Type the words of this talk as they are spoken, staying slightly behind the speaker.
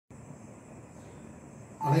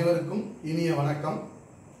அனைவருக்கும் இனிய வணக்கம்.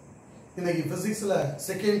 இன்னைக்கு பிசிக்ஸ்ல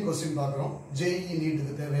செகண்ட் क्वेश्चन பார்க்கறோம். JEE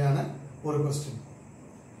நீட்டுக்கு தேவையான ஒரு क्वेश्चन.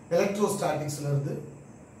 எலக்ட்ரோஸ்டாட்டிக்ஸ்ல இருந்து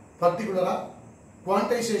பர்టిక్యులரா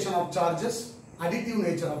quantisation of charges, additive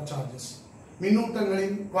nature of charges,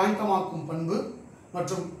 மின்னூட்டங்களின் குவாண்டமாக்கும் பண்பு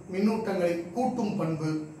மற்றும் மின்னூட்டங்களின் கூட்டும்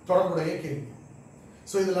பண்பு தொடர்புடைய கேள்வி.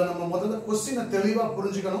 சோ இதுல நம்ம முதல்ல क्वेश्चனை தெளிவா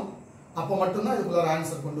புரிஞ்சுக்கணும். அப்ப மட்டும் தான் இதுக்குள்ள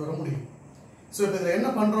ஆன்சர் கொண்டு வர முடியும். சோ இப்போ இதுல என்ன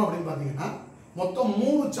பண்றோம் அப்படினு பாத்தீங்கன்னா மொத்தம்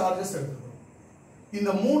 3 சார்ஜஸ் எடுத்துக்கிறோம். இந்த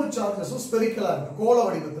 3 சார்ஜஸும் ஸ்பெரிக்கலா இருக்கு, கோள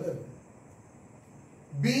வடிவத்துல இருக்கு.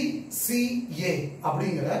 BCA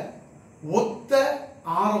அப்படிங்கிற ஒத்த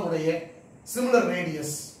ஆரமுடைய சிமிலர்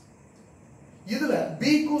ரேடியஸ். இதுல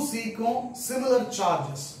B க்கும் C க்கும் சிமிலர்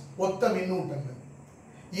சார்ஜஸ், ஒத்த மின்னூட்டங்கள்.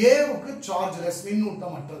 A க்கு சார்ஜ்லெஸ்,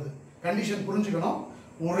 மின்னூட்டம் அற்றது. கண்டிஷன் புரிஞ்சுக்கணும்.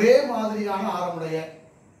 ஒரே மாதிரியான ஆரமுடைய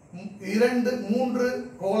 3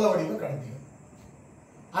 கோள வடிவ கடத்திகள்.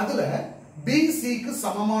 அதுல BC க்கு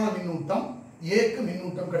சமமான மின்னூட்டம், A க்கு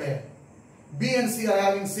மின்னூட்டம் கிடையாது. B and C are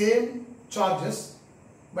having same charges,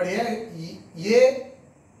 but A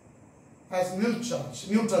has nil charge,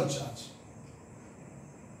 neutral charge.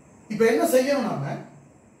 இப்போ என்ன செய்யணும், நாம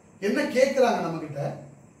என்ன கேக்குறாங்க நம்ம கிட்ட,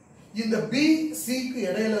 இந்த BC க்கு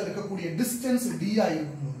இடையில இருக்கக்கூடிய டிஸ்டன்ஸ் D ஆ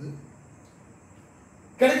இருக்கும்போது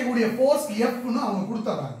கிடைக்கக்கூடிய ஃபோர்ஸ் F ன்னு அவங்க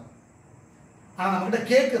கொடுத்தாங்க. ஆனா நம்ம கிட்ட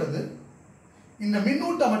கேக்குறது இந்த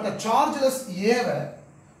மின்னூட்டமற்ற சார்ஜ்லெஸ் A வை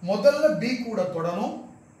முதல்ல B கூட தொடணும்,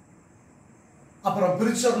 அப்புறம்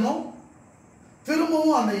பிரிச்சறணும்,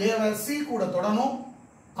 திரும்பவும் அந்த A வை C கூட தொடணும்,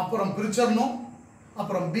 அப்புறம் பிரிச்சறணும்,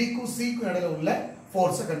 அப்புறம் B க்கும் C க்கும் இடையில உள்ள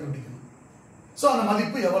ஃபோர்ஸை கண்டுபிடிக்கணும். சோ அந்த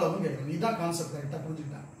மதிப்பு எவ்வளவுன்னு கேட்கணும். இதுதான் கான்செப்ட். கரெக்ட்டா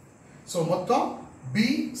புரிஞ்சுக்கிட்டேன். சோ மொத்தம் B,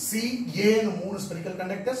 C, A னு 3 ஸ்பெரிக்கல்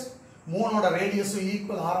கண்டக்டர்ஸ், 3ஓட ரேடியஸும்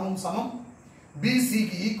ஈக்குவல், ஆரமும் சமம். B, C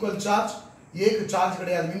க்கு ஈக்குவல் சார்ஜ், A க்கு சார்ஜ்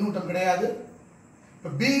கிடையாது, மின்னூட்டம் கிடையாது.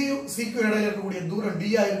 இப்ப B C க்கு இடையில இருக்கக்கூடிய தூரம் D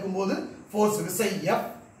ஆ இருக்கும்போது ஃபோர்ஸ் விசை F.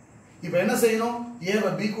 இப்போ என்ன செய்யணும், A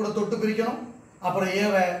வை B கூட தொட்டு பிரிக்கணும், அப்புறம் A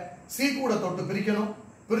வை C கூட தொட்டு பிரிக்கணும்.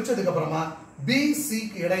 பிரிச்சதுக்கு அப்புறமா B C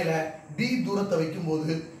க்கு இடையில D தூரத்தை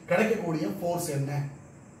வைக்கும்போது கிடைக்கக்கூடிய ஃபோர்ஸ் என்ன.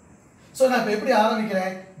 சோ நான் இப்ப எப்படி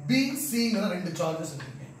ஆரம்பிக்கிறேன், B C ங்கற ரெண்டு சார்ஜஸ்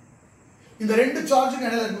எடுத்துக்கேன். இந்த ரெண்டு சார்ஜுக்கு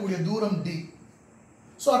இடையில இருக்கக்கூடிய தூரம் D.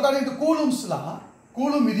 So according to Coulomb's law,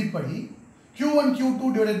 coulomb விதிப்படி Q1 Q2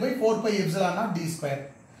 divided by 4 pi epsilon naught d square.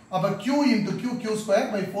 அப்ப Q into Q square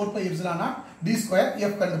by 4 pi epsilon naught d square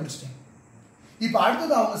F கண்டுபிடிச்சிட்டேன். இப்போ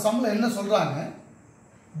அடுத்து அவங்க சம்ல என்ன சொல்றாங்க,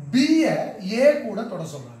 B ய A கூட தொட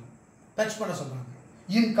சொல்றாங்க, டச் பண்ண சொல்றாங்க,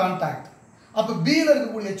 in contact. அப்ப B ல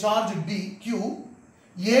இருக்கக்கூடிய சார்ஜ் D Q,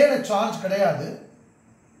 A ல சார்ஜ் கிடையாது.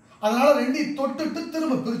 அதனால ரெண்டையும் தொட்டுட்டு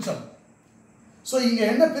திரும்ப பிரிச்சோம். சோ இங்க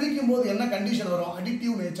என்ன பிரிக்கும் போது என்ன கண்டிஷன் வரும்,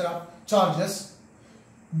 additive nature of charges.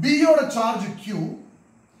 B யோட சார்ஜ் Q,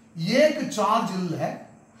 A க்கு சார்ஜ் இல்ல.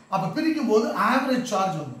 அப்ப பிரிக்கும் போது ஆவரேஜ்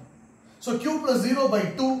சார்ஜ் வரும். சோ Q plus 0 by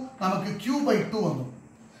 2 நமக்கு Q by 2 வரும்.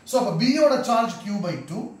 சோ அப்ப B யோட சார்ஜ் Q by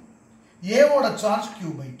 2, A வோட சார்ஜ்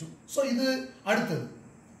Q by 2. சோ இது அடுத்தது.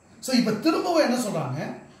 சோ இப்ப திரும்பவும் என்ன சொல்றாங்க,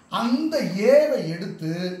 அந்த A வை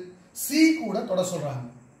எடுத்து C கூட தொட சொல்றாங்க.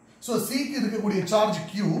 சோ C க்கு இருக்கக்கூடிய சார்ஜ்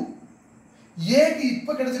Q, A க்கு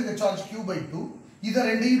இப்ப கிடைச்சிருக்க சார்ஜ் Q by 2. இத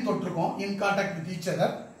ரெண்டையும் தொட்டிருக்கோம், in contact with each other.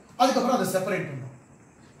 அதுக்கு அப்புறம் அதை செப்பரேட் பண்றோம்.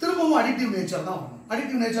 திரும்பவும் அடிட்டிவ் நேச்சர் தான் வரும்.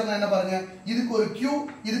 அடிட்டிவ் நேச்சர்னா என்ன பாருங்க, இதுக்கு ஒரு Q,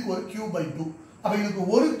 இதுக்கு ஒரு Q by 2. அப்ப இதுக்கு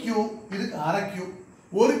ஒரு Q, இதுக்கு அரை Q.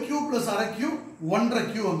 ஒரு Q plus அரை Q 1.5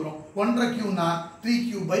 Q வந்துரும். 1.5 Q னா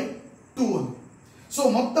 3Q by 2 வந்துரும். சோ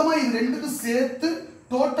மொத்தமா இது ரெண்டுக்கும் சேர்த்து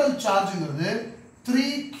total சார்ஜ்ங்கிறது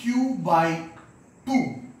 3Q by 2.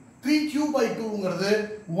 3Q by 2ங்கிறது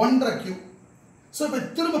 1.5 Q. So இப்ப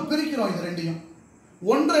திரும்ப பிரிக்கிறோம் இது ரெண்டையும்.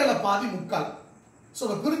 1.5ல பாதி முக்கால். சோ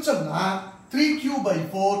இப்ப பிரிச்சோம்னா 3Q by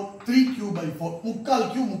 4, 3Q by 4, முக்கால்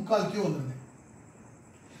Q வந்துருது.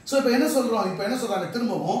 சோ இப்ப என்ன சொல்றோம், இப்ப என்ன சொல்றாங்க,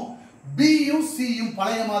 திரும்பவும் B யும் C யும்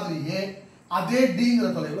பழைய மாதிரியே அதே Dங்கிற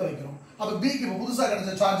தொலைவுல வைக்கிறோம். அப்ப B க்கு இப்ப புதுசா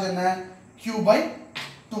கிடைச்ச சார்ஜ் என்ன, Q by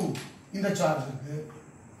 2. இந்த சார்ஜ் இருக்கு.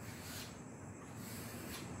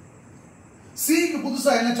 C க்கு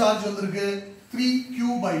புதுசா என்ன சார்ஜ் வந்திருக்கு,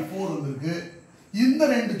 3Q by 4 வந்திருக்கு. இந்த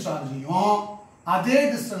ரெண்டு சார்ஜையும் அதே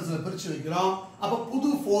டிஸ்டன்ஸ்ல பிரிச்சு வைக்கிறோம். அப்ப புது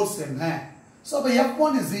ஃபோர்ஸ் என்ன. சோ அப்ப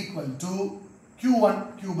F1 is equal to Q1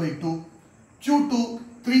 Q by 2, Q2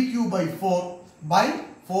 3Q by 4 by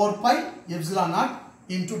 4 pi epsilon naught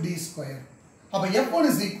into d square. அப்ப F1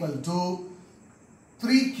 is equal to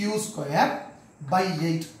 3Q square by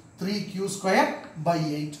 8, 3Q square by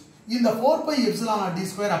 8. இந்த 4 pi epsilon naught d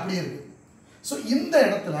square அப்படியே இருக்கு. So இந்த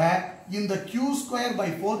இடத்துல இந்த Q square by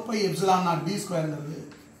 4 pi epsilon naught d square ங்கிறது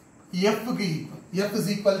F க்கு equal. F is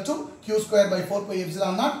equal to Q square by 4 pi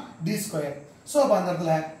epsilon naught d square. So அப்ப அந்த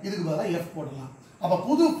இடத்துல இதுக்கு பதிலா F போடலாம். அப்ப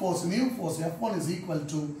புது force new force F1 is equal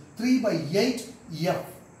to 3/8 F.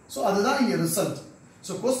 So அதுதான் இங்க ரிசல்ட்.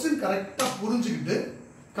 ஸோ கொஸ்டின் கரெக்டா புரிஞ்சுக்கிட்டு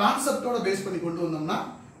கான்செப்டோட பேஸ் பண்ணி கொண்டு வந்தோம்னா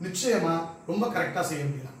நிச்சயமா ரொம்ப கரெக்டா செய்ய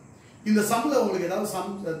முடியலாம். இந்த சம்ல உங்களுக்கு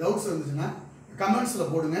ஏதாவது டவுட்ஸ் இருந்துச்சுன்னா கமெண்ட்ஸ்ல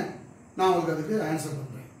போடுங்க, நான் உங்களுக்கு அதுக்கு ஆன்சர்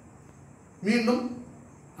பண்றேன். மீண்டும்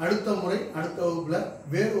அடுத்த முறை அடுத்த வகுப்புல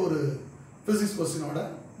வேறு ஒரு பிசிக்ஸ் கொஸ்டினோட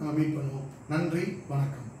நம்ம மீட் பண்ணுவோம். நன்றி,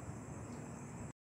 வணக்கம்.